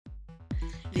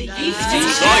The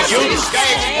Youthscape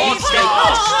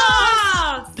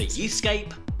Podcast. The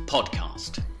Youthscape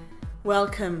Podcast.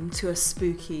 Welcome to a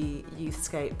spooky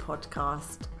Youthscape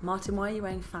podcast. Martin, why are you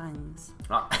wearing fangs?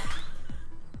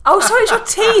 Oh, sorry, it's your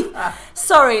teeth.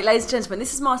 Sorry, ladies and gentlemen,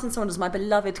 this is Martin Saunders, my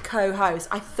beloved co-host.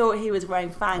 I thought he was wearing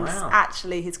fangs. Wow.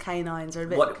 Actually, his canines are a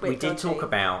bit We did dodgy. talk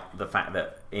about the fact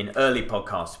that in early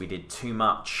podcasts we did too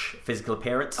much physical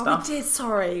appearance stuff. We did.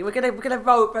 Sorry, we're gonna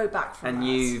roll back from And that.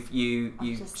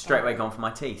 you've straight away gone for my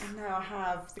teeth. No, I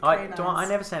have. The I canines.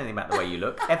 never say anything about the way you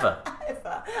look ever.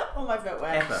 Ever. Oh my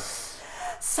footwear. Ever.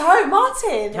 So,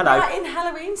 Martin, Hello. we're in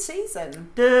Halloween season.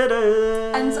 And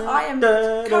And I am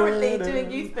currently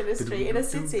doing youth ministry in a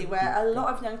city where a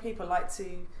lot of young people like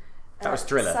to. That was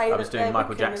Thriller. say I was that doing they're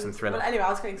Michael Wiccan Jackson and- Thriller. Well, anyway,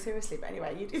 I was going seriously, but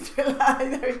anyway, you do Thriller.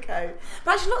 There we go.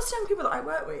 But actually, lots of young people that I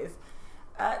work with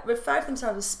refer to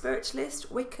themselves as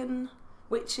spiritualist, Wiccan,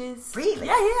 witches. Really?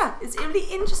 Yeah. It's really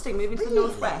interesting moving to the Really?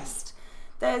 northwest.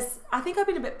 I think I've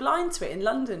been a bit blind to it in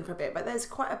London for a bit, but there's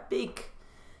quite a big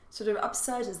sort of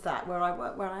absurd as that where I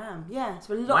work, where I am. Yeah,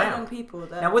 so a lot of young people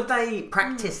that. Now, would they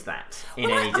practice that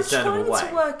in any I'm discernible way? trying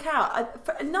to work out.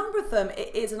 For a number of them,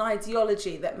 it is an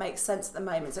ideology that makes sense at the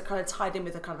moment. So kind of tied in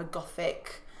with a kind of a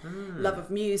gothic love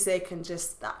of music and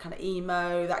just that kind of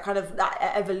emo, that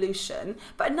evolution.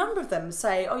 But a number of them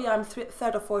say, "Oh yeah, I'm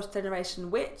third or fourth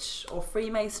generation witch or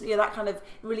Freemason." Yeah, that kind of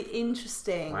really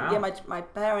interesting. Wow. Yeah, my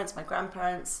parents, my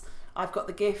grandparents. I've got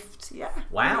the gift. Yeah.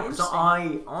 Wow, really because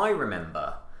interesting. I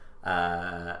remember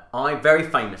I very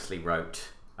famously wrote.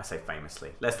 I say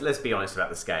famously. Let's be honest about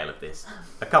the scale of this.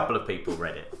 A couple of people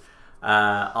read it.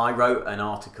 I wrote an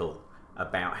article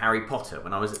about Harry Potter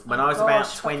when I was about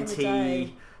gosh, back in the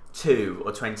day. 22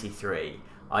 or 23.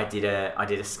 I did a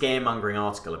scaremongering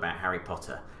article about Harry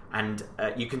Potter, and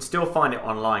you can still find it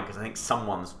online because I think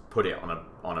someone's put it on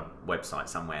a website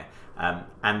somewhere.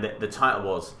 And the title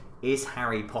was, "Is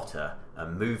Harry Potter a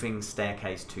moving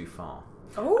staircase too far?"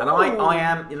 Ooh. And I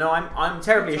am, I'm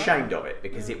terribly ashamed of it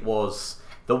because it was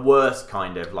the worst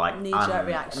kind of like Knee-jerk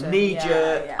reaction.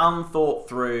 knee-jerk, Yeah. unthought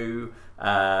through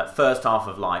first half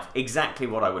of life. Exactly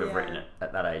what I would have written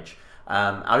at that age.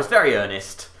 I was very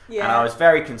earnest. Yeah. And I was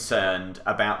very concerned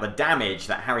about the damage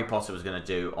that Harry Potter was going to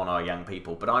do on our young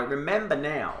people. But I remember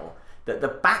now that the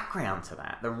background to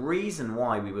that, the reason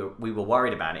why we were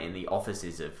worried about it in the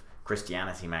offices of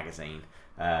Christianity magazine,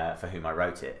 for whom I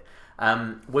wrote it,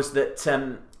 was that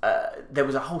there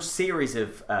was a whole series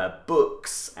of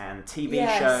books and TV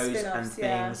shows and spin-offs,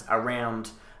 yeah. things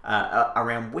around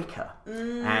Wicca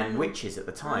and witches at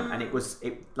the time, and it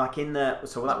like in the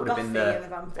that would have been Buffy and the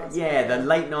vampires, the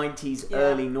late 90s, Yeah.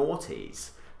 early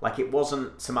noughties. Like it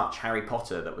wasn't so much Harry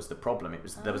Potter that was the problem.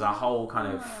 There was a whole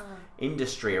kind of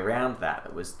industry around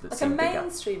that Like a seemed bigger.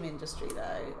 mainstream industry though.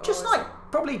 or Just is like it-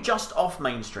 probably just off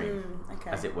mainstream, okay.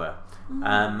 as it were.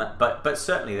 But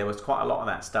certainly there was quite a lot of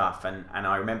that stuff, and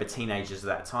I remember teenagers at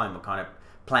that time were kind of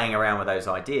playing around with those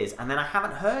ideas, and then I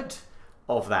haven't heard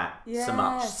of that so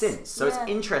much Yes, since. So yeah.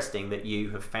 it's interesting that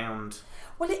you have found.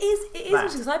 Well, it is interesting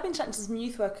that. because I've been chatting to some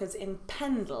youth workers in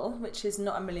Pendle, which is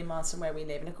not a million miles from where we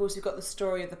live, and of course we've got the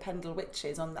story of the Pendle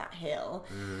witches on that hill,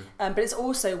 but it's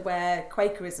also where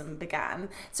Quakerism began.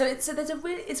 So it's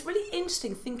really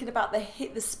interesting thinking about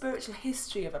the spiritual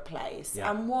history of a place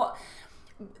and what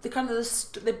the kind of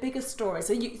the bigger stories.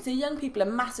 So young people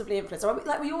are massively influenced,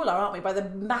 like we all are, aren't we, by the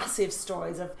massive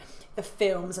stories of the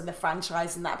films and the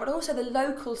franchise and that, but also the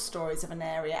local stories of an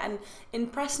area. And in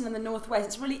Preston and the Northwest,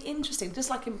 it's really interesting, just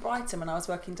like in Brighton when I was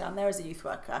working down there as a youth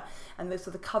worker, and those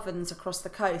are the covens across the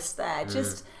coast there,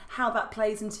 just how that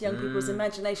plays into young people's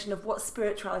imagination of what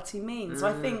spirituality means. So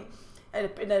I think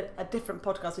in a different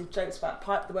podcast we've joked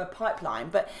about the word pipeline,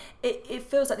 but it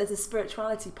feels like there's a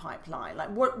spirituality pipeline. Like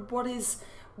what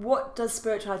does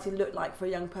spirituality look like for a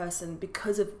young person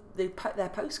because of their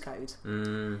postcode?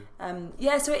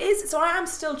 So it is. So I am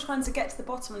still trying to get to the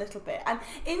bottom a little bit. And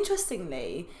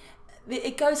interestingly,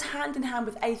 it goes hand in hand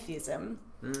with atheism.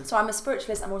 So I'm a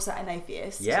spiritualist. I'm also an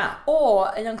atheist. Yeah.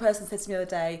 Or a young person said to me the other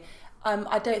day,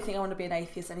 I don't think I want to be an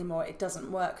atheist anymore. It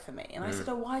doesn't work for me. And I said,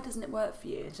 "Oh, why doesn't it work for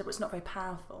you?" She said, "Well, it's not very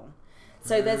powerful."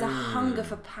 So there's a hunger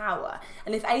for power.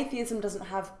 And if atheism doesn't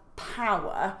have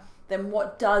power, then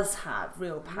what does have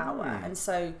real power? And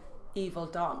so evil,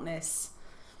 darkness,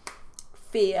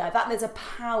 fear, that there's a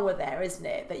power there, isn't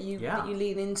it, that you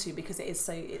lean into because it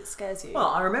scares you. Well,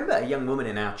 I remember a young woman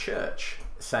in our church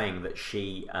saying that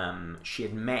she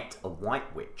had met a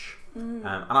white witch, and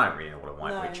I don't really know what a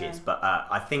white witch is, but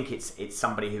I think it's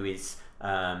somebody who is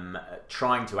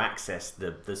trying to access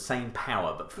the same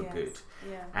power but for good.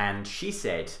 Yeah. And she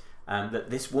said that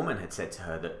this woman had said to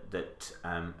her that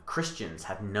Christians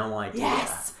had no idea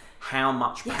how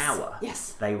much Yes, power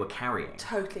yes. they were carrying.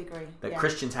 Totally agree. That yeah.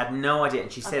 Christians had no idea.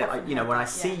 And she said, often you know, heard when I that,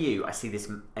 see yeah. you, I see this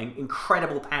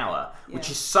incredible power, which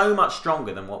Yeah. is so much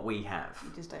stronger than what we have.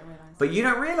 You just don't realise. But you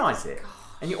don't realise it.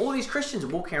 And all these Christians are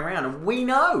walking around, and we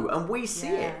know, and we see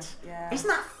Yeah, it. yeah. Isn't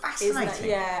that fascinating?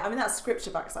 Yeah, I mean, that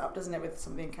scripture backs that up, doesn't it, with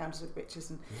some of the encounters with witches.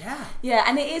 And Yeah.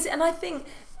 and it is, and I think,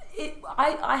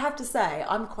 I have to say,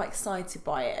 I'm quite excited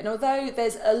by it. And although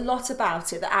there's a lot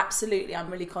about it that absolutely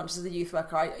I'm really conscious as a youth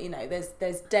worker,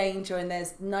 there's danger and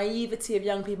there's naivety of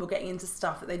young people getting into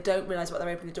stuff that they don't realise what they're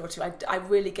opening the door to. I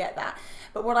really get that.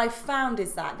 But what I've found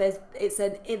is that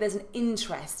there's an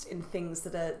interest in things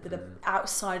that are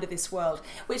outside of this world,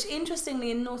 which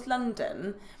interestingly in North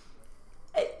London,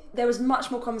 there was much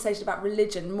more conversation about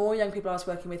religion. More young people I was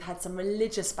working with had some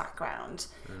religious background.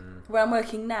 Where I'm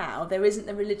working now, there isn't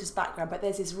the religious background, but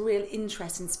there's this real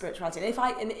interest in spirituality.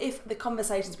 And if the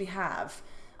conversations we have,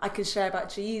 I can share about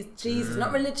Jesus,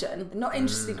 not religion, not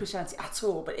interested in Christianity at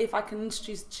all, but if I can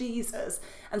introduce Jesus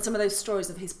and some of those stories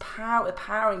of his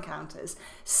power encounters,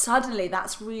 suddenly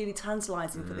that's really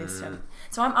tantalising for this.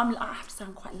 So I have to say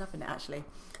I'm quite loving it actually.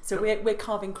 So we're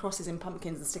carving crosses in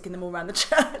pumpkins and sticking them all around the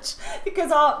church because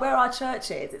where our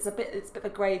church is, it's a bit of a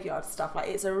graveyard stuff. Like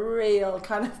it's a real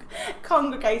kind of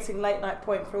congregating late night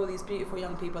point for all these beautiful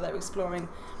young people that are exploring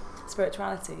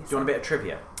spirituality. Do you want a bit of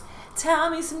trivia?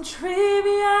 Tell me some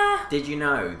trivia. Did you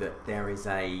know that there is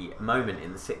a moment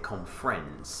in the sitcom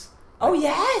Friends? Oh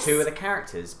yes. Two of the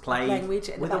characters playing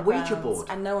Ouija with a Ouija board,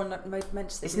 and no one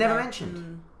mentions it. It's never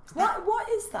mentioned. What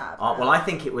is that? Well, I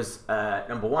think it was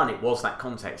number one. It was that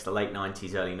context, the late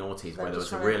 '90s, early noughties, where there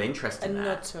was a real interest in that.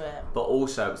 nod to it. But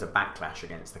also, it was a backlash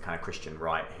against the kind of Christian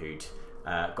right who'd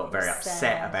got very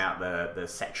upset about the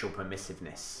sexual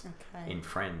permissiveness in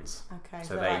Friends. Okay.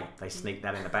 So they sneaked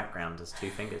that in the background as two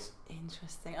fingers.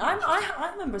 Interesting.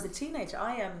 I remember as a teenager,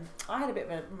 I had a bit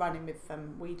of a run-in with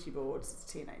Ouija boards as a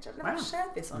teenager. I've never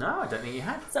shared this on. No, I don't think you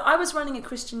had. So I was running a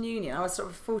Christian union. I was sort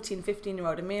of 14,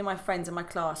 15-year-old, and me and my friends in my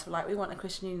class were like, we want a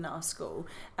Christian union at our school.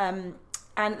 And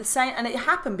it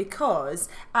happened because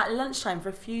at lunchtime for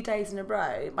a few days in a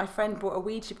row, my friend brought a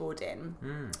Ouija board in,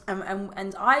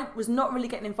 and I was not really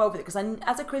getting involved with it because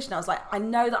as a Christian I was like, I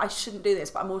know that I shouldn't do this,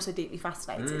 but I'm also deeply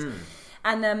fascinated.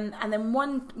 And then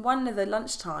one of the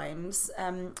lunch times,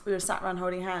 we were sat around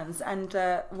holding hands, and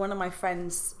one of my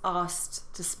friends asked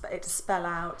it to spell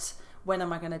out, when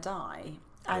am I going to die?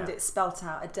 And it spelt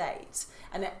out a date,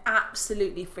 and it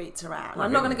absolutely freaked her out.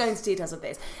 I'm not going to go into details of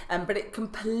this, but it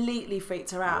completely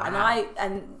freaked her out. Wow.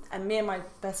 And me and my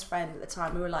best friend at the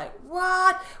time, we were like,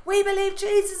 "What? We believe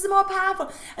Jesus is more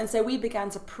powerful." And so we began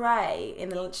to pray in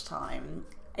the lunchtime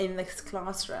in this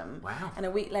classroom. Wow. And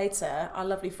a week later, our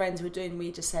lovely friends who were doing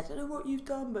Ouija said, "I don't know what you've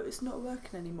done, but it's not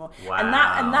working anymore." Wow. And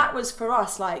that was for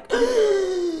us like,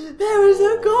 there is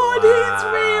a God, he's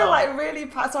real, like really.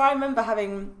 So I remember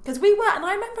because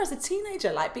I remember as a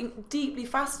teenager like being deeply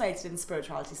fascinated in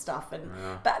spirituality stuff,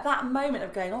 but that moment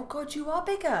of going, "Oh God, you are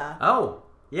bigger." Oh.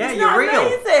 Yeah, Isn't you're that real.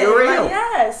 amazing? You're real. Like,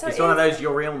 yeah, so it's one of those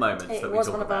you're real moments that we talk about. It was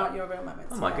one of our you're real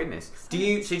moments. Oh my goodness. Do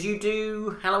you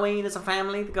do Halloween as a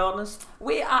family, the Gardeners?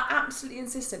 We are absolutely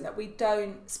insistent that we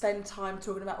don't spend time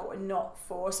talking about what we're not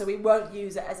for, so we won't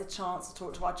use it as a chance to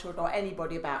talk to our children or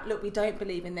anybody about, look, we don't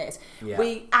believe in this. Yeah.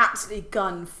 We absolutely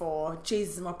gun for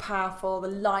Jesus is more powerful, the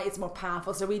light is more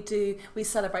powerful, so we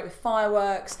celebrate with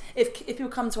fireworks. If people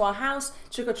come to our house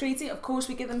trick-or-treating, of course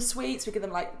we give them sweets, we give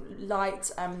them like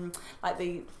light, like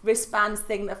the wristbands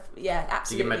thing, absolutely.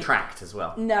 Do you give them a tract as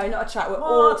well? No, not a tract. We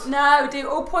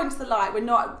all point to the light. We're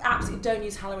not, absolutely don't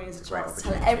use Halloween as a chance to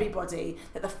tell everybody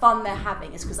that the fun they're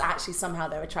having is because actually somehow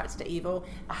they're attracted to evil.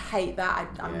 I hate that.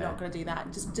 I'm not going to do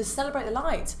that. Just celebrate the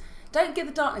light. Don't give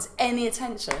the darkness any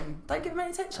attention. Don't give them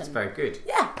any attention. That's very good.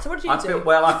 Yeah. So what do you do?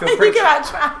 I feel you preached. give out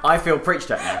tracts. I feel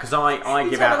preached at now because I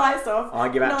give turn out. the lights off. I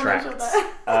give out tracts,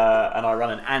 and I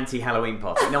run an anti-Halloween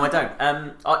party. No, I don't.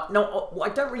 I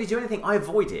don't really do anything. I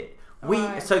avoid it.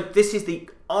 So this is the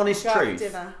honest truth.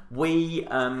 Dinner. We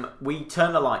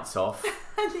turn the lights off.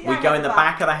 We go in the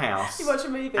back of the house. You watch a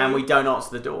movie. And we don't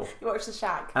answer the door. You watch The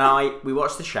Shack. And we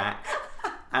watch The Shack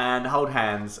and hold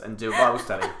hands and do a Bible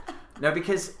study. No,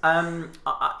 because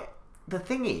the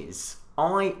thing is,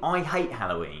 I hate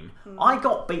Halloween. I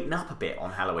got beaten up a bit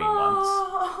on Halloween once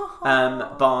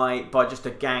by just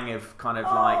a gang of kind of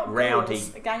like rowdy.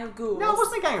 Ghouls. A gang of ghouls. No, it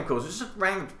wasn't a gang of ghouls. It was just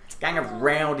a gang of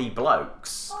rowdy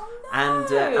blokes. Oh, no.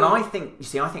 And I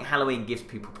think Halloween gives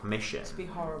people permission to be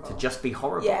horrible. to just be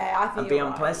horrible. Yeah, I think and be you're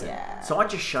right, unpleasant. yeah. So I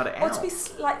just shut it out. Or to be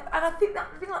like, and I think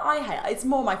that the thing that I hate, it's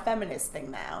more my feminist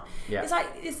thing now. Yeah. It's like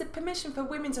it's the permission for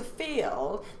women to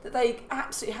feel that they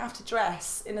absolutely have to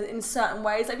dress in certain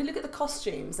ways. Like if you look at the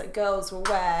costumes that girls will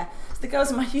wear. So the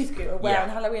girls in my youth group will wear on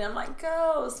Halloween. I'm like,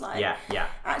 girls, like,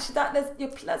 actually,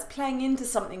 that's playing into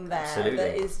something there. Absolutely.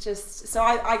 That is just. So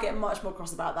I get much more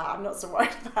cross about that. I'm not so worried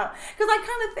about, because I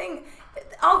kind of think,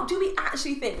 do we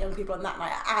actually think young people on that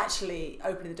night are actually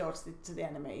opening the door to the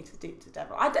enemy, to the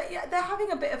devil? They're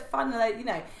having a bit of fun,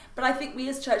 but I think we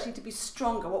as church need to be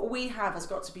stronger. What we have has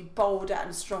got to be bolder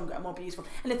and stronger and more beautiful.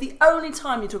 And if the only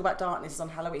time you talk about darkness is on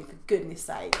Halloween, for goodness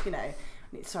sake,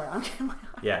 sorry, I'm getting my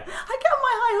I get on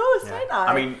my high horse, don't I?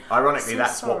 I mean, ironically,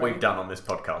 that's what we've done on this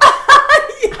podcast.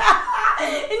 In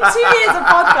 2 years of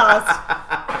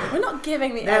podcast, we're not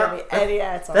giving the enemy any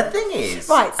airtime. The thing is,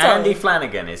 Andy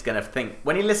Flanagan is going to think,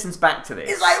 when he listens back to this,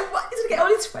 he's like, what? He's going to get all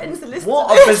his friends to listen what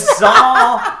to a this.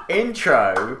 bizarre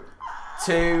intro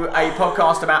to a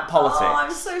podcast about politics. Oh,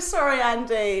 I'm so sorry,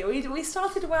 Andy. We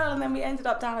started well and then we ended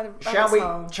up down a rabbit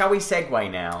hole. Shall we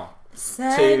segue now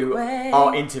to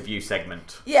our interview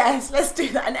segment? Yes, let's do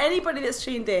that. And anybody that's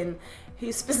tuned in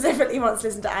who specifically wants to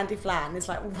listen to Andy Flan is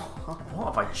like, what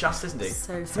have I just listened to?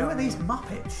 So Who are these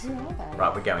Muppets? Who are they?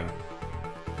 Right, we're going.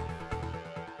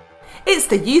 It's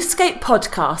the Youthscape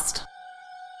podcast.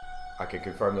 I can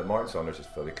confirm that Martin Saunders is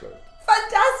fully clothed.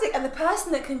 Fantastic! And the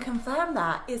person that can confirm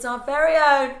that is our very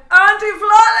own Andy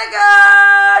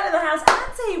Flanagan in the house.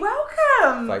 Andy,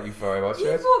 welcome! Thank you very much.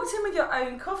 You've walked in with your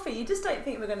own coffee. You just don't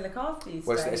think we're going to look after you today.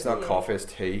 Well, it's not coffee, it's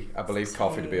tea. I believe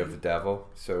coffee to be of the devil.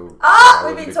 So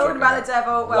we've been talking about the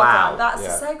devil. Well done. That's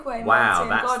the segue, Martin. Wow,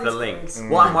 that's God the link.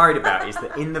 What I'm worried about is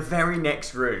that in the very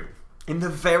next room,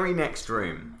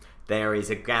 there is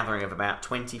a gathering of about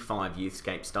 25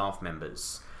 Youthscape staff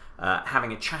members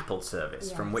having a chapel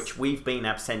service from which we've been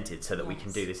absented so that we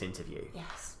can do this interview.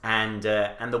 Yes. And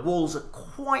the walls are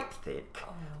quite thick,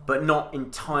 but not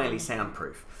entirely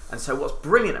soundproof. And so what's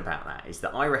brilliant about that is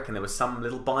that I reckon there was some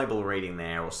little Bible reading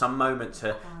there or some moment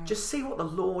to just see what the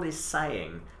Lord is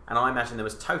saying. And I imagine there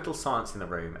was total silence in the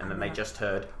room, and then they just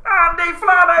heard Andy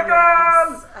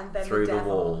Flanagan and then through the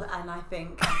devil, wall. And I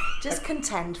think, just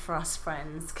contend for us,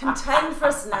 friends. Contend for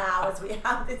us now as we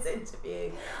have this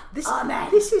interview. Amen.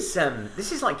 This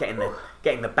is like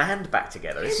getting the band back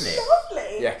together, isn't it?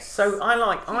 Lovely. Yes. So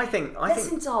I think Let's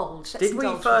indulge.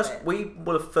 we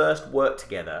will have first worked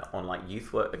together on like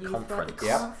Youth Work the Conference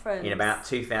in about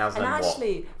 2000 and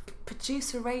actually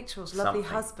producer Rachel's lovely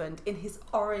husband in his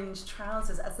orange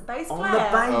trousers as the bass player. On the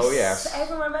bass. Oh yes. So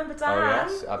everyone remember Dan?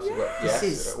 Oh yes, absolutely.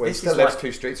 Yes. He still lives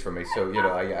 2 streets from me, so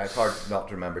it's hard not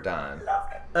to remember Dan.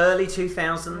 Early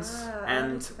 2000s,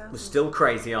 and we're still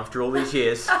crazy after all these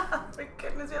years. My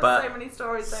goodness, we have so many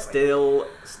stories,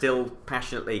 still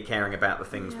passionately caring about the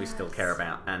things we still care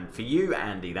about. And for you,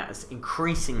 Andy, that has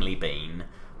increasingly been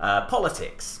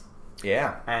politics.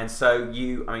 Yeah. And so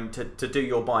to do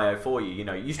your bio for you,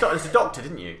 you started as a doctor,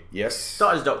 didn't you? Yes.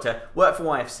 Started as a doctor, worked for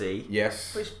YFC.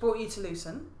 Yes. Which brought you to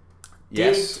Luton.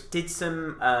 Yes. Did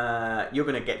some, you're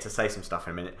going to get to say some stuff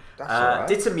in a minute. That's all right.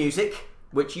 Did some music,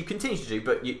 which you continue to do,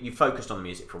 but you focused on the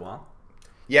music for a while.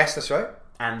 Yes, that's right.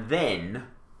 And then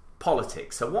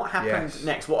politics. So what happened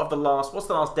next? What's the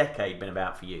last decade been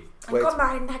about for you? I got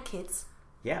married and had kids.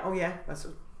 Yeah, oh yeah.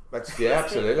 Absolutely. Well, to be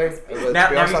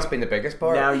honest, that's been the biggest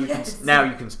part. Now you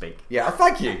can speak. Yeah,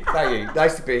 thank you.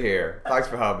 Nice to be here. Thanks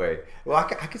for having me. Well, I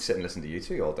could sit and listen to you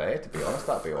two all day, to be honest.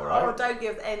 That'd be all right. Oh, don't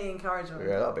give any encouragement.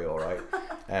 Yeah, that'd be all right.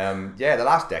 The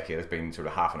last decade has been sort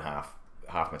of half and half.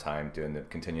 Half my time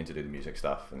continuing to do the music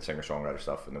stuff and singer-songwriter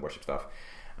stuff and the worship stuff,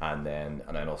 and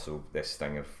then also this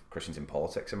thing of Christians in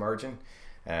politics emerging,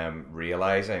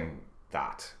 realizing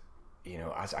that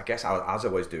as I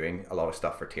was doing a lot of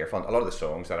stuff for Tearfund, a lot of the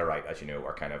songs that I write, as you know,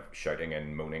 are kind of shouting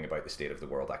and moaning about the state of the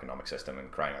world economic system and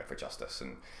crying out for justice,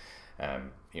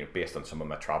 and based on some of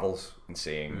my travels and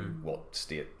seeing what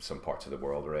state some parts of the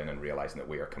world are in, and realizing that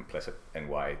we are complicit in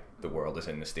why the world is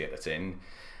in the state it's in.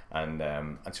 And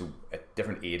so at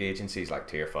different aid agencies like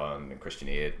Tearfund and Christian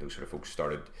Aid, those sort of folks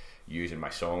started using my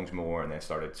songs more, and then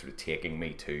started sort of taking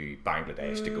me to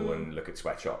Bangladesh to go and look at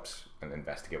sweatshops and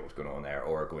investigate what's going on there,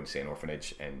 or go and see an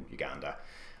orphanage in Uganda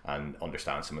and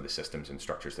understand some of the systems and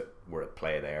structures that were at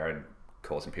play there and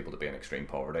causing people to be in extreme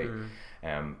poverty.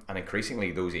 And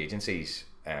increasingly those agencies,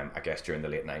 I guess during the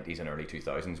late 90s and early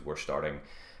 2000s, were starting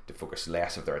to focus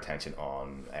less of their attention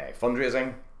on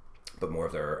fundraising, but more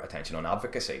of their attention on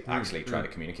advocacy, actually trying to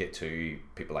communicate to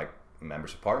people like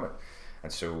members of parliament.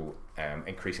 And so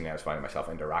increasingly I was finding myself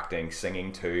interacting,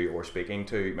 singing to or speaking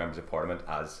to members of parliament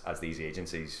as these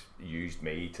agencies used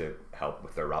me to help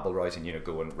with their rabble rousing,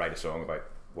 go and write a song about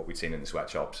what we'd seen in the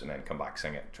sweatshops and then come back,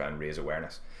 sing it, try and raise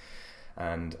awareness.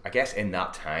 And I guess in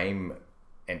that time,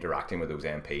 interacting with those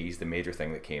MPs, the major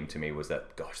thing that came to me was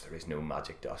that, gosh, there is no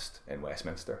magic dust in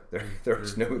Westminster.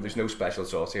 There's no special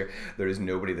sauce here. There is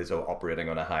nobody that's operating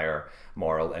on a higher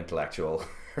moral, intellectual,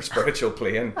 or spiritual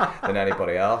plane than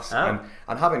anybody else. And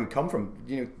having come from,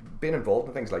 being involved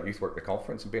in things like Youth Work the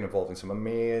Conference and being involved in some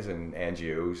amazing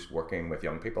NGOs working with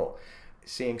young people,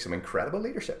 seeing some incredible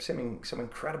leadership, seeing some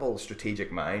incredible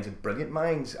strategic minds and brilliant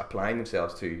minds applying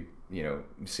themselves to,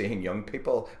 seeing young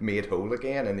people made whole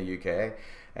again in the UK.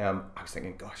 I was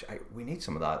thinking, gosh, we need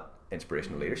some of that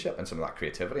inspirational leadership and some of that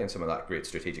creativity and some of that great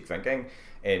strategic thinking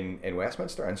in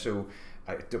Westminster. And so,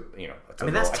 that's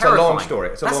terrifying. a long story.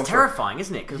 That's terrifying,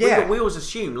 isn't it? Because we always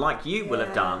assume, like you will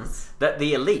have done, that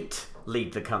the elite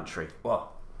lead the country.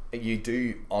 Well, you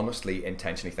do honestly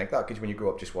intentionally think that, because when you grow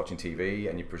up just watching TV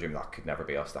and you presume that could never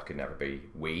be us, that could never be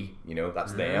we,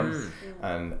 that's them,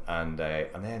 and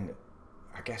then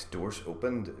I guess doors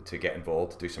opened to get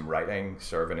involved, to do some writing,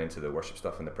 serving into the worship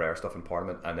stuff and the prayer stuff in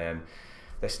Parliament, and then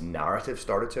this narrative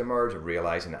started to emerge of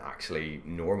realising that actually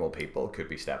normal people could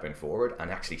be stepping forward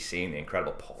and actually seeing the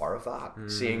incredible power of that,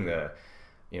 seeing I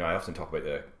often talk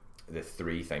about the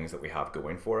three things that we have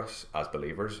going for us as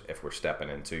believers if we're stepping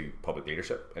into public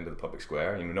leadership, into the public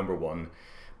square. Number one,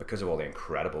 because of all the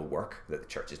incredible work that the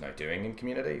church is now doing in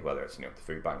community, whether it's the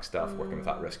food bank stuff, working with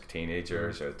at-risk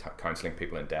teenagers, or counselling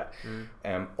people in debt,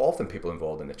 often people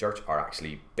involved in the church are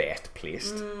actually best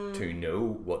placed to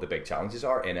know what the big challenges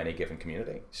are in any given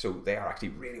community. So they are actually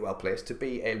really well placed to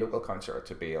be a local counsellor,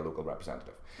 to be a local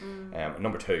representative.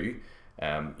 Number two,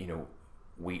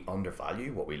 we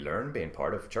undervalue what we learn being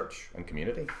part of church and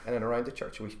community in and around the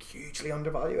church. We hugely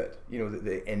undervalue it.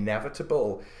 The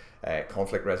inevitable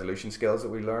conflict resolution skills that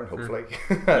we learn, hopefully,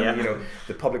 and,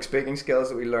 the public speaking skills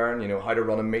that we learn, how to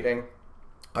run a meeting,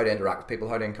 how to interact with people,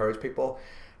 how to encourage people.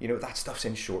 That stuff's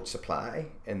in short supply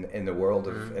in the world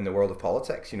of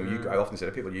politics. I often say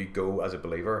to people, you go as a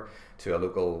believer to a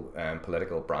local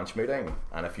political branch meeting,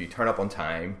 and if you turn up on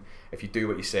time, if you do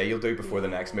what you say you'll do before the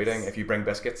next meeting, if you bring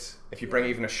biscuits, if you bring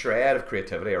even a shred of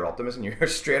creativity or optimism, you're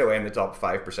straight away in the top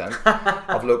 5%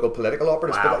 of local political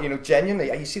operatives. Wow. But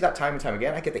genuinely, you see that time and time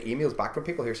again. I get the emails back from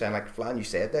people who are saying, like, Flan, you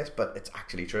said this, but it's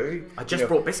actually true. I just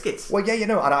brought biscuits. Well, yeah,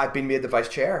 and I've been made the vice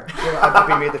chair. I've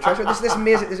been made the treasurer.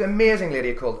 This amazing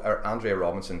lady called Andrea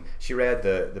Robinson. She read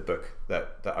the book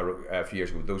that I wrote a few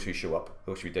years ago, Those Who Show Up,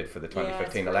 which we did for the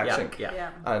 2015 election.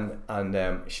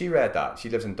 And she read that. She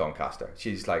lives in Doncaster.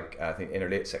 She's like, I think, in her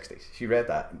late 60s. She read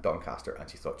that in Doncaster, and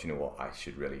she thought, I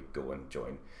should really go and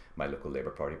join my local Labour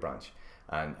Party branch.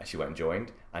 And she went and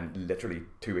joined, and literally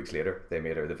 2 weeks later they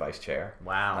made her the vice chair.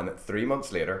 Wow. And 3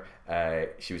 months later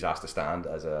she was asked to stand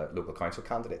as a local council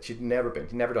candidate. She'd never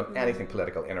done anything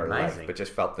political in her life, but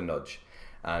just felt the nudge.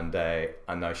 And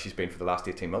now she's been, for the last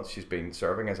 18 months, she's been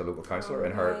serving as a local councillor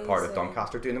in her part of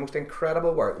Doncaster, doing the most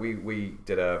incredible work. We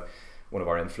did one of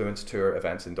our influence tour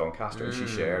events in Doncaster, and she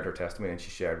shared her testimony, and she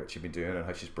shared what she'd been doing and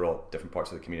how she's brought different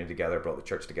parts of the community together, brought the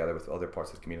church together with other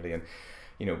parts of the community, and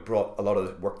brought a lot of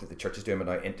the work that the church is doing, but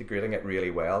now integrating it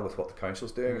really well with what the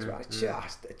council's doing as well.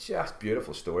 It's just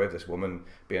beautiful story of this woman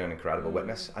being an incredible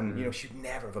witness, and she'd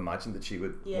never have imagined that she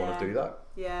would want to do that.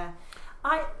 Yeah,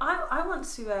 I want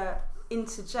to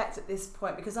interject at this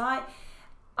point, because I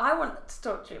want to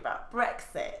talk to you about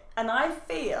Brexit, and I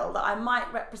feel that I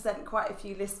might represent quite a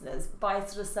few listeners by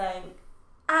sort of saying,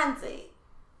 Andy,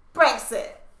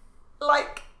 Brexit,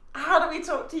 like, how do we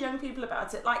talk to young people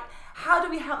about it? Like, how do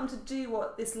we help them to do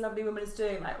what this lovely woman is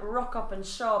doing, like rock up and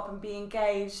show up and be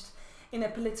engaged in a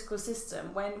political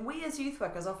system, when we as youth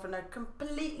workers often are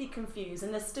completely confused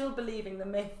and they're still believing the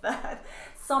myth that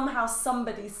somehow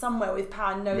somebody somewhere with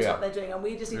power knows what they're doing, and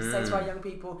we just need to say to our young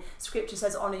people, Scripture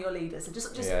says honour your leaders, and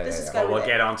just go with it. We'll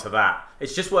get on to that.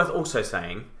 It's just worth also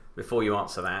saying, before you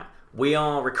answer that, we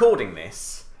are recording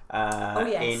this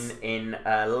in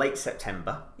late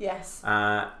September. Yes.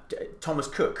 Thomas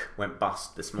Cook went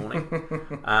bust this morning,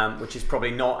 which is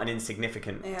probably not an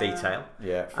insignificant detail.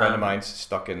 Yeah, a friend of mine's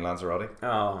stuck in Lanzarote.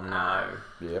 Oh no.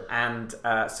 Yep. And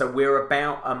so we're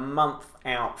about a month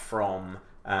out from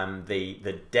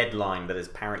the deadline that has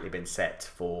apparently been set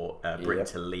for Britain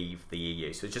to leave the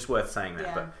EU. So it's just worth saying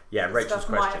that. But Rachel's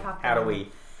question: how do we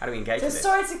engage with it?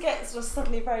 Sorry to get sort of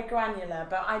suddenly very granular,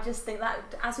 but I just think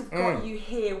that as we've got you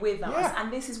here with us,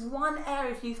 and this is one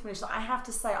area of youth ministry that I have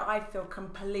to say I feel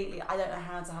completely, I don't know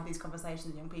how to have these conversations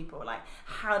with young people. Like,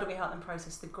 how do we help them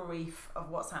process the grief of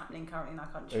what's happening currently in our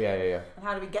country? And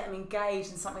how do we get them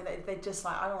engaged in something that they're just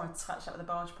like, I don't want to touch that with a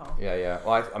barge pole.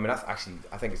 Well,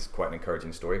 I think it's quite an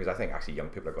encouraging story, because I think actually young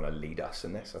people are going to lead us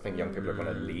in this. I think young people are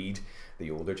going to lead the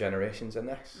older generations in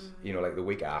this. Like the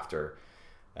week after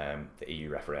the EU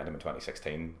referendum in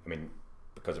 2016,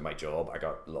 because of my job, I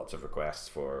got lots of requests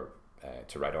for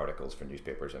to write articles for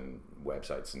newspapers and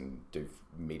websites and do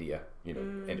media,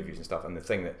 interviews and stuff. And the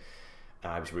thing that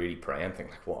I was really praying,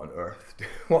 thinking like,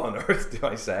 what on earth do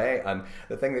I say? And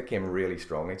the thing that came really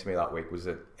strongly to me that week was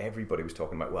that everybody was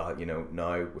talking about, well,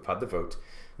 now we've had the vote,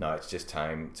 now it's just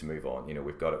time to move on.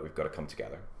 We've got to come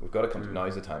together. We've got to come.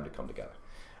 Now's the time to come together.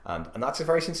 And that's a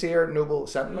very sincere, noble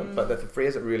sentiment. But the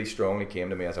phrase that really strongly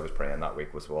came to me as I was praying that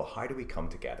week was, well, how do we come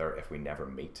together if we never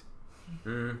meet?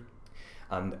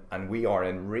 And we are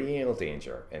in real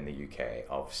danger in the UK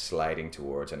of sliding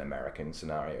towards an American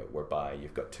scenario whereby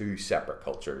you've got two separate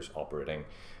cultures operating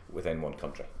within one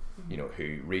country,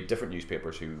 who read different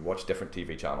newspapers, who watch different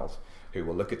TV channels, who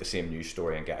will look at the same news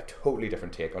story and get a totally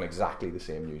different take on exactly the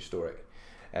same news story.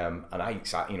 And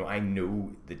I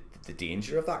know the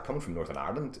danger of that coming from Northern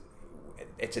Ireland.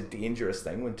 It's a dangerous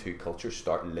thing when two cultures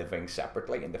start living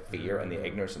separately, and the fear and the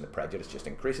ignorance and the prejudice just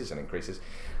increases and increases.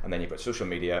 And then you've got social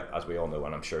media, as we all know,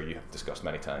 and I'm sure you have discussed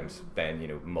many times,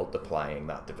 then multiplying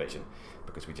that division,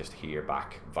 because we just hear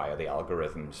back via the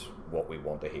algorithms what we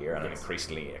want to hear, and an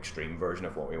increasingly extreme version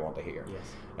of what we want to hear.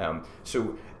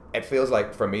 So it feels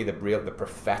like for me the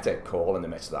prophetic call in the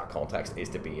midst of that context is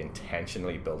to be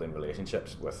intentionally building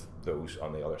relationships with those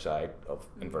on the other side of,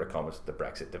 inverted commas, the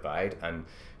Brexit divide. And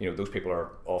those people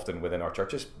are often within our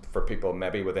churches, for people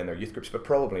maybe within their youth groups, but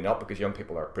probably not, because young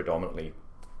people are predominantly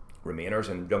Remainers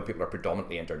and young people are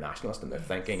predominantly internationalist in their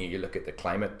thinking. You look at the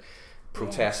climate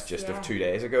protests of 2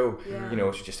 days ago,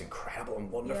 it's just incredible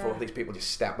and wonderful. These people just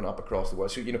stepping up across the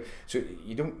world. So so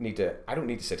you don't need to. I don't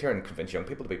need to sit here and convince young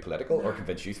people to be political, or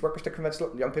convince youth workers to convince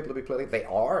young people to be political. They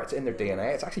are. It's in their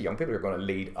DNA. It's actually young people who are going to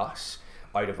lead us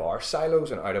out of our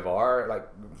silos and out of our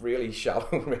really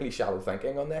shallow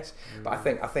thinking on this. But I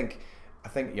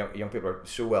think young people are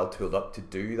so well tooled up to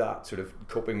do that, sort of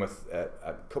coping with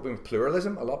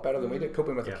pluralism a lot better than we do,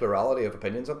 coping with the plurality of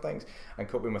opinions on things, and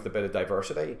coping with a bit of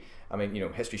diversity. I mean,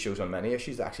 history shows on many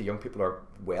issues that actually young people are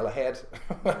well ahead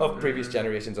of previous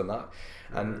generations on that.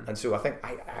 And so I think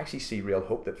I actually see real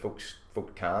hope that folk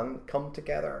can come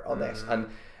together on this.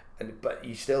 But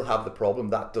you still have the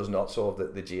problem that does not solve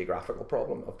the geographical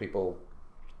problem of people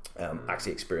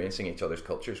actually experiencing each other's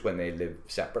cultures when they live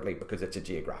separately, because it's a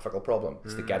geographical problem.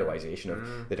 It's the ghettoisation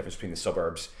of the difference between the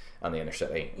suburbs and the inner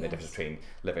city, and the difference between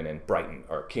living in Brighton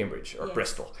or Cambridge or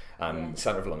Bristol and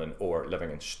centre of London, or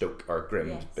living in Stoke or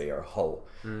Grimsby or Hull,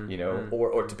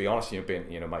 or to be honest,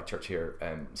 being my church here,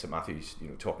 St Matthew's,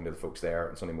 talking to the folks there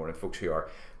on Sunday morning, folks who are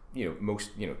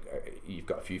you've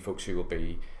got a few folks who will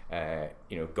be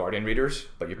Guardian readers,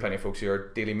 but you've plenty of folks who are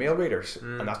Daily Mail readers,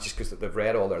 and that's just because they've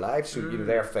read all their lives. So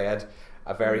they're fed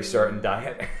a very certain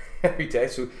diet every day.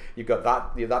 So you've got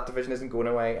that division isn't going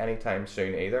away anytime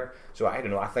soon either. So I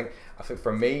don't know. I think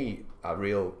for me, a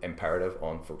real imperative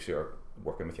on folks who are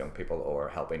working with young people or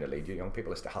helping to lead young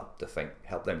people is to help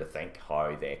them to think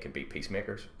how they can be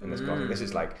peacemakers in this country. This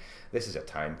is a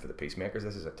time for the peacemakers.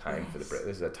 This is a time for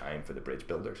the bridge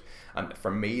builders. And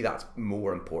for me, that's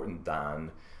more important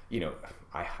than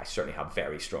I certainly have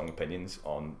very strong opinions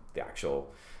on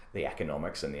the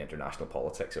economics and the international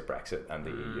politics of Brexit and the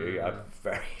EU. I have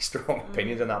very strong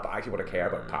opinions on that, but actually what I care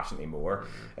about passionately more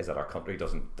is that our country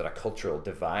that a cultural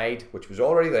divide, which was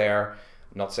already there,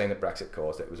 I'm not saying that Brexit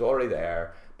caused it was already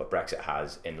there, but Brexit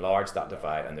has enlarged that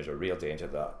divide, and there's a real danger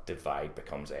that divide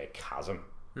becomes a chasm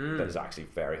that is actually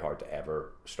very hard to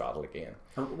ever straddle again.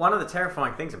 One of the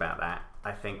terrifying things about that,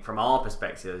 I think, from our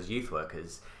perspective as youth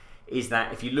workers, is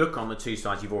that if you look on the two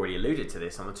sides, you've already alluded to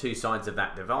this, on the two sides of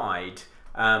that divide,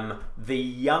 the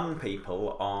young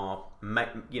people are,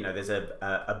 there's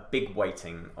a big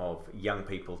weighting of young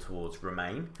people towards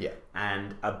Remain,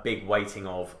 and a big weighting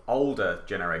of older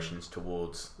generations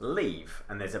towards Leave.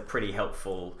 And there's a pretty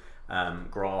helpful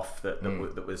graph that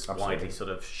was widely sort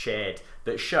of shared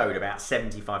that showed about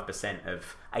 75%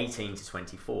 of 18 to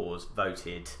 24s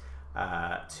voted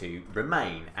to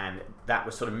Remain, and that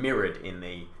was sort of mirrored in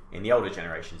the older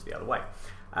generations the other way.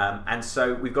 And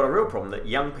so we've got a real problem that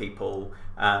young people,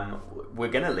 we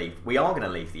are going to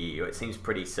leave the EU. It seems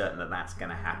pretty certain that that's going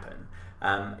to happen.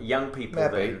 Young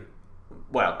people,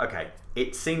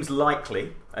 it seems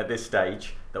likely at this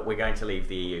stage that we're going to leave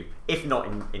the EU, if not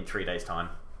in 3 days' time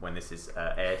when this is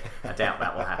aired. I doubt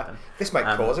that will happen. This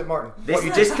might cause it, Martin.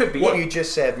 What you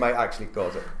just said might actually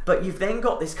cause it. But you've then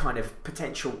got this kind of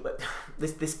potential,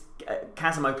 this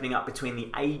chasm opening up between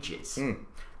the ages.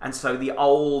 And so the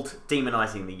old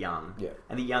demonising the young,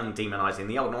 and the young demonising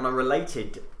the old. And on a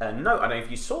related note, I don't know if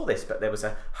you saw this, but there was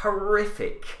a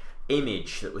horrific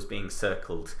image that was being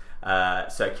circulated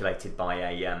by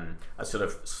a sort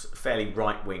of fairly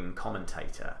right-wing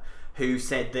commentator, who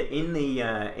said that in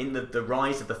the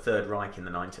rise of the Third Reich in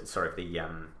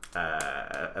the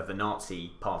of the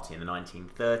Nazi Party in the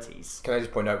 1930s. Can I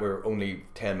just point out we're only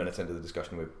 10 minutes into the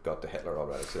discussion, we've got to Hitler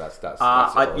already, so that's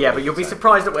yeah, but you'll be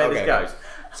surprised at where this Okay. goes.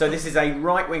 So this is a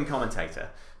right-wing commentator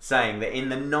saying that in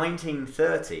the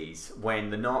 1930s, when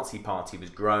the Nazi Party was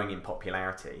growing in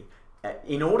popularity,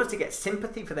 in order to get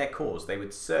sympathy for their cause, they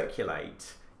would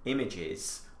circulate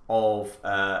images of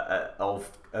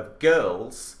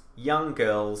girls, young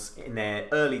girls in their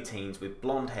early teens with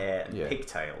blonde hair and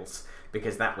pigtails,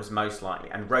 because that was most likely,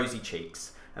 and rosy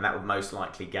cheeks, and that would most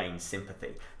likely gain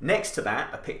sympathy. Next to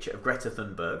that, a picture of Greta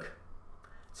Thunberg,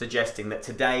 suggesting that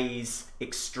today's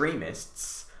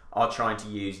extremists are trying to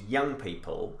use young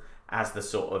people as the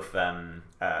sort of,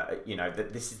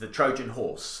 that this is the Trojan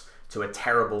horse to a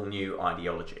terrible new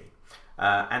ideology.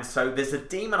 And so there's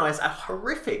a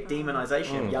horrific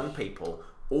demonization of young people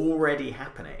already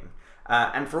happening.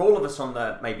 And for all of us on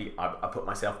the, maybe I put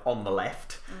myself on the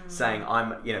left, saying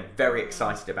I'm very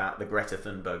excited about the Greta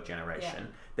Thunberg generation,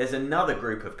 there's another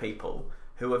group of people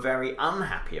who are very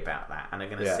unhappy about that and are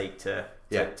going to seek to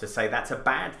say that's a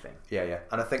bad thing. Yeah.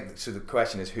 And I think, so the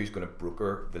question is who's going to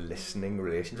broker the listening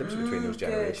relationships between those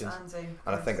generations. Good,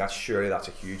 and I think that's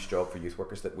a huge job for youth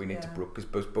workers, that we need to broker,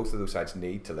 because both of those sides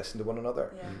need to listen to one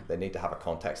another. They need to have a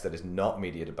context that is not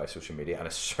mediated by social media, and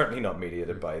is certainly not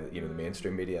mediated by the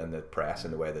mainstream media and the press in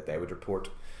the way that they would report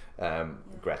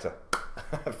Greta,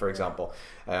 for example.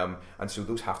 And so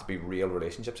those have to be real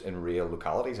relationships in real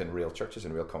localities, in real churches,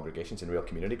 in real congregations, in real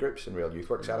community groups, in real youth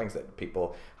work settings, that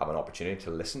people have an opportunity to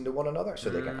listen to one another,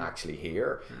 so they can actually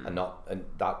hear, and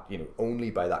that only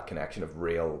by that connection of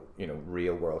real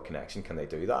world connection can they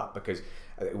do that. Because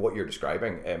what you're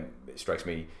describing, it strikes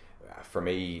me, for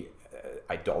me,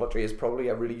 idolatry is probably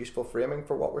a really useful framing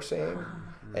for what we're seeing.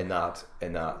 in that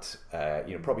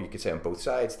probably you could say on both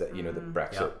sides that that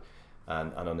Brexit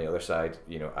and on the other side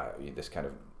this kind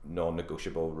of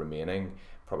non-negotiable remaining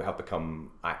probably have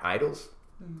become idols.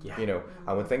 And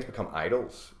when things become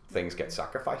idols, things get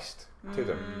sacrificed to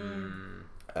them.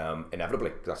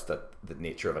 Inevitably, that's the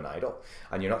nature of an idol.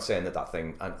 And you're not saying that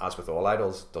thing, and as with all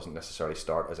idols, doesn't necessarily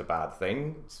start as a bad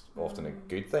thing. It's often a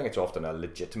good thing. It's often a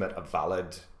legitimate, a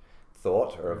valid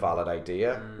thought or a valid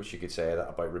idea, which you could say that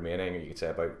about remaining, or you could say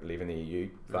about leaving the EU,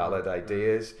 valid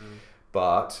ideas.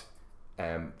 But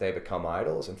they become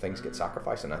idols and things get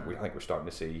sacrificed, and I think we're starting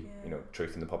to see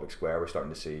truth in the public square. We're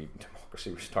starting to see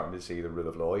democracy. We're starting to see the rule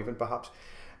of law even perhaps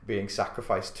being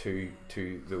sacrificed to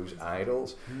those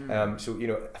idols. So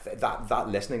that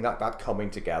listening, that coming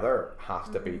together has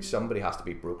to be, somebody has to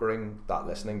be brokering that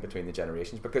listening between the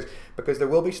generations, because there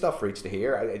will be stuff for each to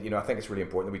hear. I think it's really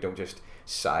important that we don't just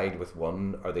side with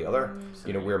one or the other.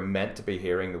 We're meant to be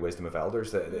hearing the wisdom of elders.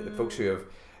 The folks who have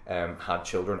had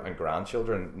children and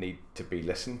grandchildren need to be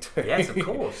listened to. Yes, of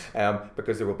course.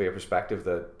 Because there will be a perspective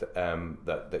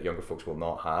that younger folks will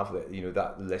not have.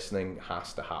 That listening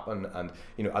has to happen. And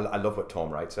I love what Tom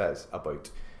Wright says about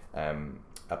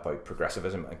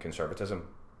progressivism and conservatism.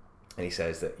 And he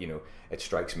says that it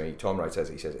strikes me. Tom Wright says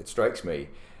it strikes me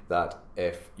that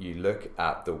if you look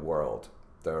at the world,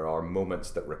 there are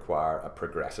moments that require a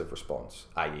progressive response,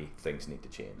 i.e., things need to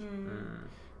change.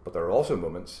 But there are also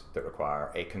moments that require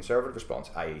a conservative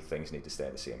response, i.e. things need to stay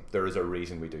the same. There is a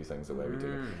reason we do things the way we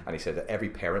do. And he said that every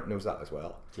parent knows that as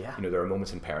well. There are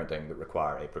moments in parenting that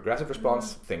require a progressive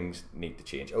response, things need to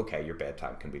change. Okay, your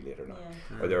bedtime can be later now.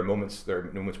 Or there are moments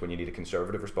when you need a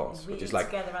conservative response, which is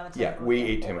like, we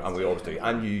eat him and we always do.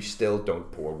 And you still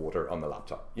don't pour water on the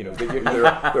laptop.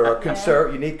 There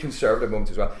are you need conservative moments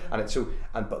as well.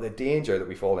 But the danger that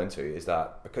we fall into is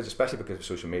that, especially because of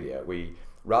social media, we,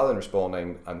 rather than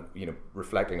responding and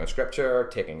reflecting on scripture,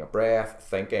 taking a breath,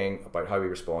 thinking about how we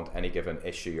respond to any given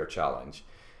issue or challenge,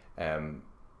 there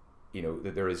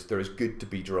is good to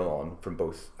be drawn from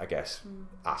both, I guess,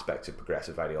 aspects of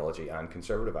progressive ideology and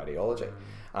conservative ideology.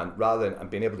 And rather than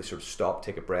being able to sort of stop,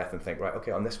 take a breath, and think, right,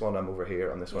 okay, on this one I'm over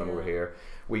here, on this one I'm over here,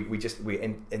 we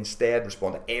instead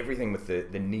respond to everything with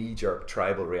the knee-jerk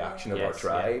tribal reaction of our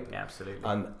tribe. Yeah, absolutely.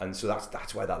 And so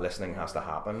that's why that listening has to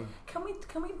happen. Can we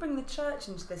bring the church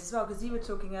into this as well? Because you were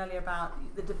talking earlier about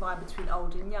the divide between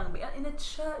old and young, but in a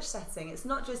church setting, it's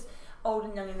not just old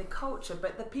and young in the culture,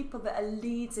 but the people that are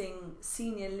leading,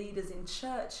 senior leaders in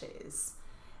churches.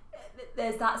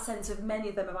 There's that sense of many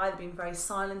of them have either been very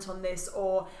silent on this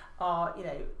or are,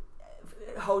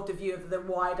 hold the view of the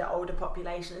wider older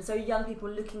population, and so young people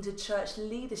looking to church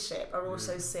leadership are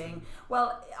also seeing,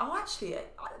 well, actually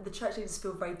the church leaders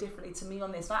feel very differently to me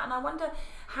on this, and I wonder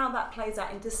how that plays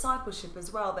out in discipleship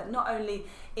as well, that not only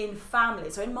in family,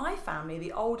 so in my family,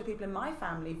 the older people in my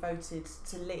family voted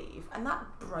to leave, and that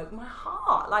broke my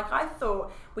heart. Like, I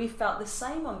thought we felt the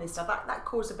same on this stuff. That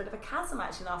caused a bit of a chasm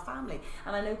actually in our family,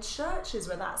 and I know churches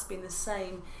where that's been the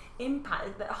same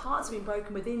impact, that hearts have been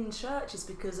broken within churches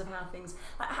because of how things,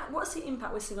 like, what's the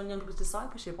impact we're seeing on young people's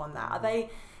discipleship on that? Are they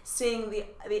seeing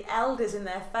the elders in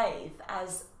their faith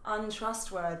as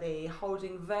untrustworthy,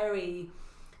 holding very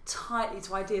tightly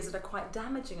to ideas that are quite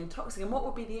damaging and toxic, and what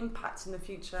would be the impact in the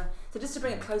future? So just to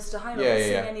bring it closer to home, are we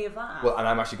seeing any of that? Well, and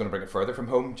I'm actually going to bring it further from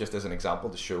home, just as an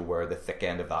example to show where the thick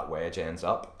end of that wedge ends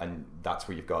up, and that's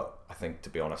where you've got, I think,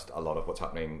 to be honest, a lot of what's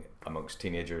happening amongst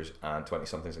teenagers and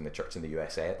 20-somethings in the church in the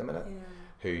USA at the minute,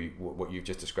 who, what you've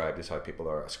just described is how people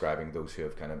are ascribing those who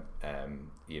have kind of,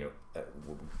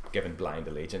 given blind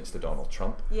allegiance to Donald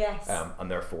Trump. Yes. And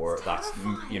therefore, that's,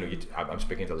 I'm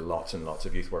speaking to lots and lots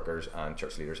of youth workers and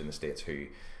church leaders in the States who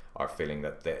are feeling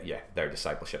that their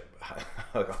discipleship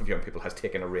of young people has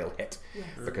taken a real hit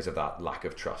because of that lack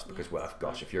of trust. Because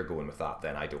if you're going with that,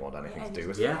 then I don't want anything to do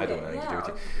with it. I don't want anything to do with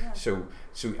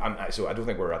it. So I don't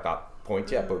think we're at that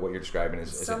point yet. But what you're describing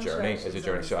is a journey. Is a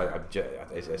journey. So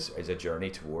is a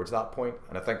journey towards that point.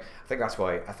 And I think that's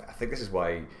why I think this is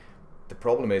why the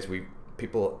problem is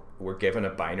people were given a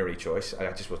binary choice.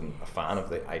 I just wasn't a fan of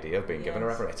the idea of being given a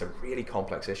referendum. It's a really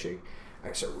complex issue.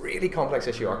 It's a really complex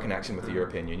issue, our connection with the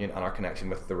European Union and our connection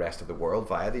with the rest of the world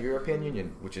via the European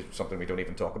Union, which is something we don't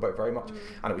even talk about very much.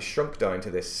 And it was shrunk down to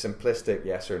this simplistic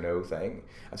yes or no thing.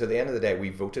 And so at the end of the day, we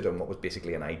voted on what was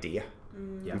basically an idea.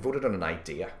 We voted on an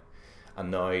idea.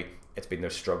 And now it's been the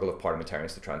struggle of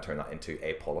parliamentarians to try and turn that into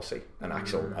a policy,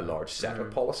 a large set of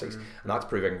policies. And that's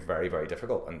proving very, very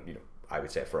difficult. And, I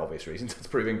would say for obvious reasons, it's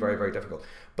proving very, very difficult.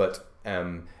 But,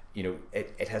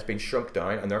 it has been shrunk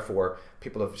down, and therefore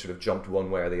people have sort of jumped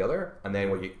one way or the other, and then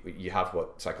what you have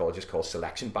what psychologists call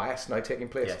selection bias now taking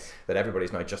place, that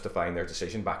everybody's now justifying their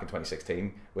decision back in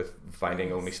 2016 with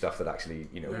finding only stuff that actually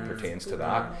pertains to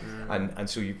that, and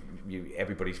so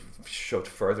everybody's shoved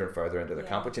further and further into the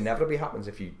camp, which inevitably happens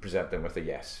if you present them with a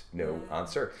yes/no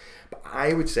answer. But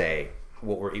I would say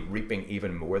what we're reaping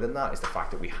even more than that is the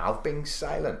fact that we have been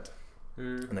silent,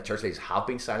 and the church leaders have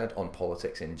been silent on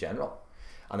politics in general.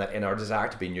 And that in our desire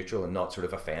to be neutral and not sort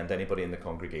of offend anybody in the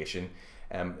congregation,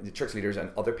 the church leaders and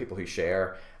other people who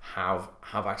share have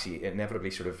actually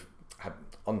inevitably sort of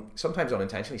sometimes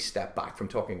unintentionally stepped back from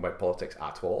talking about politics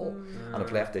at all, and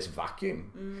have left this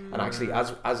vacuum. And actually,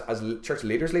 as church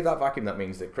leaders leave that vacuum, that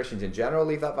means that Christians in general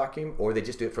leave that vacuum, or they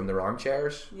just do it from their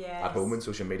armchairs at home in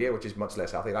social media, which is much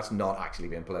less healthy. That's not actually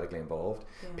being politically involved.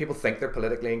 People think they're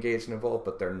politically engaged and involved,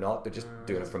 but they're not. They're just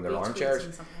doing it from their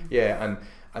armchairs.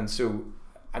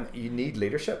 And you need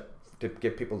leadership to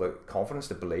give people the confidence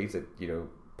to believe that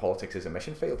politics is a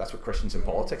mission field. That's what Christians in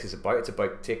politics is about. It's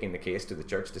about taking the case to the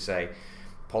church to say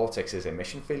politics is a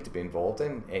mission field to be involved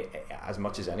in as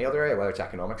much as any other area, whether it's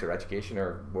economics or education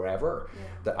or wherever.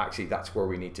 That actually that's where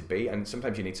we need to be. And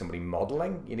sometimes you need somebody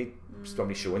modelling. You need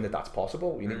somebody showing that that's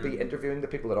possible. You need to be interviewing the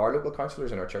people that are local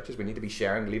councillors in our churches. We need to be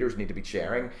sharing. Leaders need to be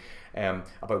sharing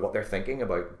about what they're thinking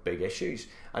about big issues.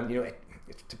 And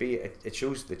it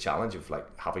shows the challenge of like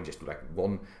having just like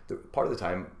part of the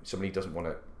time somebody doesn't want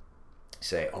to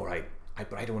say, all right,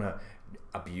 but I don't want to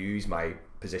abuse my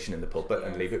position in the pulpit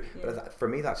and leave it. But for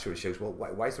me, that sort of shows, well,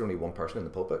 why is there only one person in the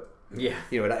pulpit?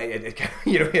 Actually,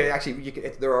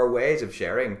 there are ways of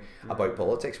sharing about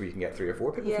politics where you can get 3 or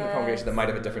 4 people from the congregation that might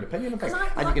have a different opinion on things,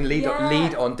 and you can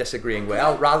lead on disagreeing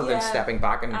rather than stepping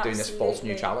back and doing this false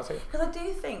neutrality. Because I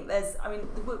do think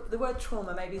the word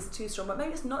trauma maybe is too strong, but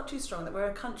maybe it's not too strong, that we're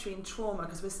a country in trauma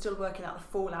because we're still working out the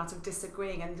fallout of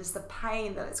disagreeing and just the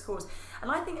pain that it's caused. And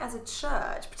I think as a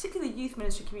church, particularly the youth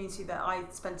ministry community that I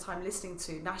spend time listening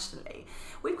to nationally,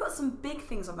 we've got some big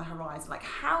things on the horizon. Like,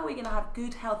 how are we going to have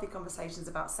good, healthy conversations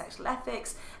about sexual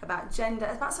ethics, about gender,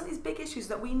 about some of these big issues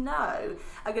that we know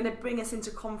are going to bring us into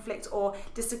conflict or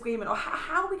disagreement, or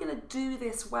how are we going to do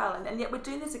this well? And yet we're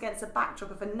doing this against a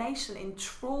backdrop of a nation in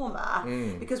trauma,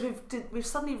 because we've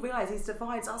suddenly realised these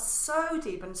divides are so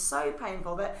deep and so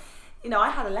painful that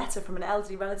I had a letter from an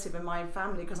elderly relative in my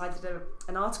family because I did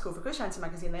an article for Christianity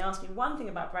Magazine. They asked me one thing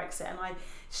about Brexit and I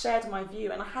shared my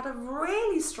view, and I had a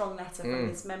really strong letter from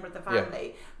this member of the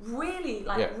family, really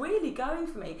going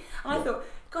for me. And I thought,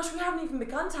 gosh, we haven't even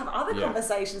begun to have other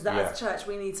conversations that as a church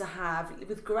we need to have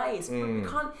with grace. We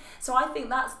can't. So I think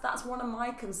that's one of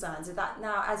my concerns, is that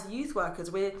now as youth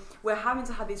workers we're having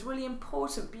to have these really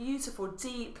important, beautiful,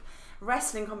 deep,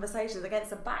 wrestling conversations against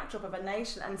the backdrop of a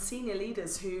nation and senior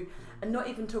leaders who are not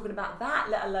even talking about that,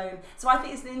 let alone. So I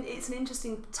think it's an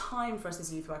interesting time for us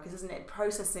as youth workers, isn't it?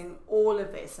 Processing all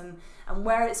of this and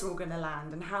where it's all going to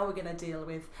land and how we're going to deal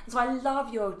with. And so I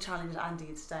love your challenge,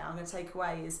 Andy, today. I'm going to take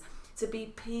away is to be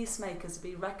peacemakers, to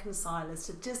be reconcilers,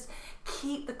 to just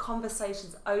keep the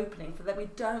conversations opening, for that we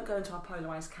don't go into our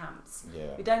polarised camps.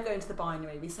 Yeah. We don't go into the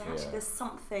binary. We say, actually, Yeah. there's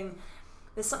something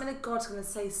that God's going to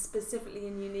say specifically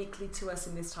and uniquely to us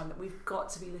in this time that we've got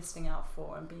to be listening out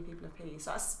for and be people of peace.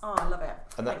 I love it.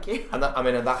 Thank you. And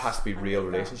that has to be real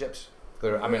relationships.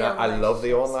 I love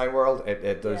the online world.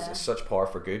 It does such power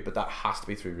for good, but that has to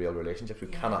be through real relationships. We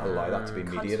cannot allow that to be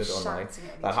mediated online.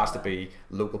 That has to be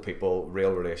local people,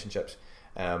 real relationships.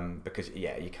 Because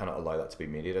you cannot allow that to be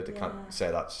mediated. You can't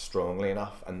say that strongly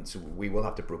enough, and so we will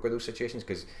have to broker those situations,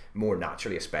 because more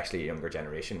naturally, especially a younger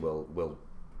generation, will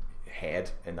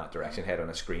head in that direction, head on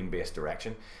a screen-based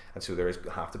direction, and so there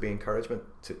have to be encouragement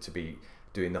to be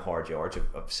doing the hard yards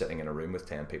of sitting in a room with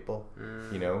 10 people.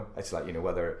 You know, it's like, you know,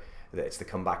 whether it's the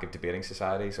comeback of debating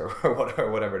societies or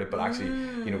whatever it is, but actually,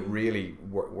 you know, really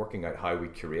working out how we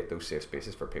curate those safe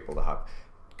spaces for people to have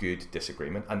good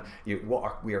disagreement. And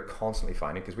we are constantly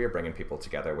finding, because we are bringing people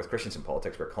together with Christians in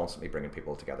Politics, we're constantly bringing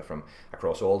people together from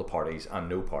across all the parties and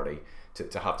no party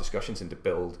to have discussions and to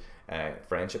build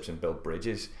friendships and build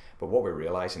bridges. But what we're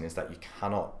realising is that you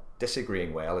cannot,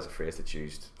 disagreeing well is a phrase that's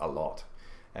used a lot,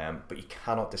 but you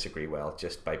cannot disagree well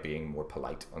just by being more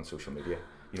polite on social media.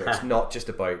 You know, it's not just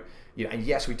about, you know, and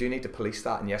yes, we do need to police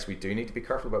that, and yes, we do need to be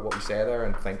careful about what we say there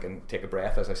and think and take a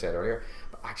breath, as I said earlier.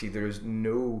 But actually,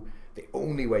 the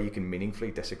only way you can meaningfully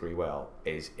disagree well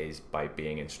is by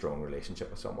being in strong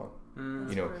relationship with someone. You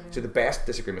know, brilliant. So the best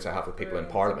disagreements I have with people in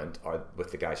Parliament are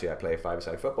with the guys who I play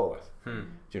five-a-side football with.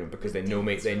 You know, because they know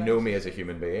me as a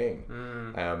human being,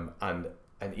 and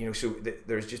you know, so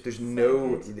there's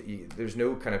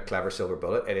no kind of clever silver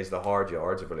bullet. It is the hard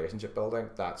yards of relationship building.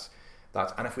 That's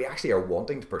and if we actually are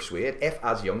wanting to persuade, if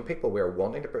as young people we are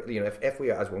wanting to, you know, if we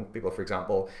as young people, for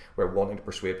example, we're wanting to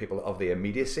persuade people of the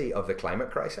immediacy of the climate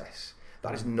crisis,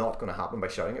 that is not going to happen by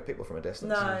shouting at people from a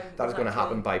distance. That is going to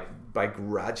happen by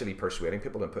gradually persuading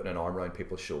people and putting an arm around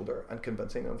people's shoulder and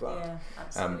convincing them of that. Yeah,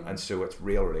 absolutely. And so it's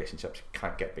real relationships. You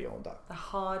can't get beyond that. The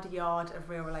hard yard of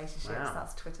real relationships. Wow.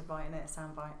 That's Twitter bite, isn't it?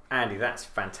 Soundbite. Andy, that's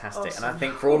fantastic. Awesome. And I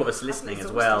think for all of us listening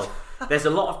as well, there's a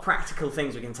lot of practical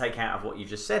things we can take out of what you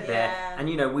just said there.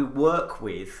 And, you know, we work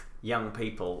with young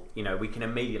people, you know, we can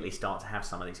immediately start to have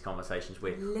some of these conversations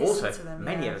with. Listen also, to them,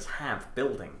 many of us have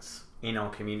buildings in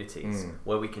our communities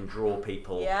where we can draw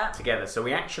people together. So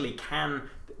we actually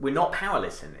we're not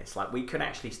powerless in this. Like, we can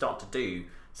actually start to do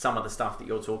some of the stuff that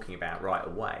you're talking about right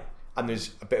away. And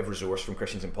there's a bit of resource from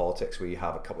Christians in Politics. We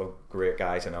have a couple of great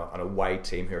guys and a wide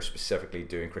team who are specifically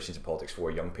doing Christians in Politics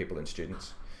for young people and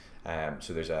students.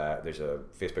 So there's a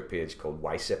Facebook page called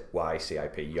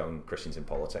YCIP, Young Christians in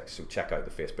Politics. So check out the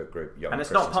Facebook group Young And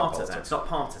it's Christians not in partisan. Politics. It's not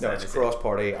partisan. No, it's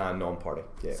cross-party and non-party.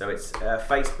 Yeah. So it's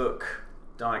Facebook,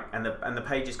 and the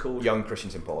page is called Young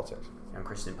Christians in Politics. Young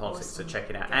Christians in Politics. Awesome. So check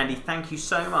it out. Andy, thank you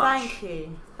so much. Thank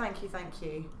you.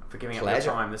 For giving up your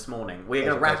time this morning. We're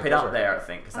going to wrap it pleasure. up there, I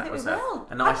think, because I that think was we will.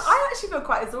 a nice. I actually feel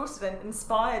quite exhausted and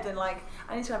inspired, and like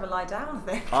I need to have a lie down, I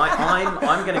think.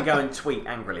 I'm going to go and tweet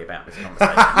angrily about this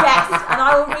conversation. Yes, and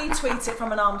I will retweet it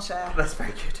from an armchair. That's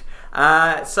very good.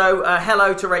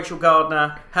 Hello to Rachel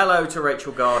Gardner.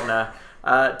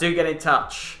 Do get in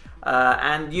touch.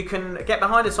 And you can get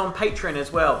behind us on Patreon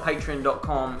as well.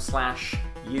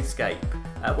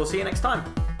 Patreon.com/Youthscape. We'll see you next time.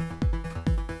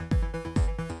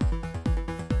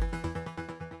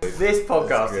 This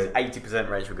podcast is 80%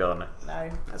 Rachel Gardner. No.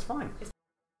 That's fine.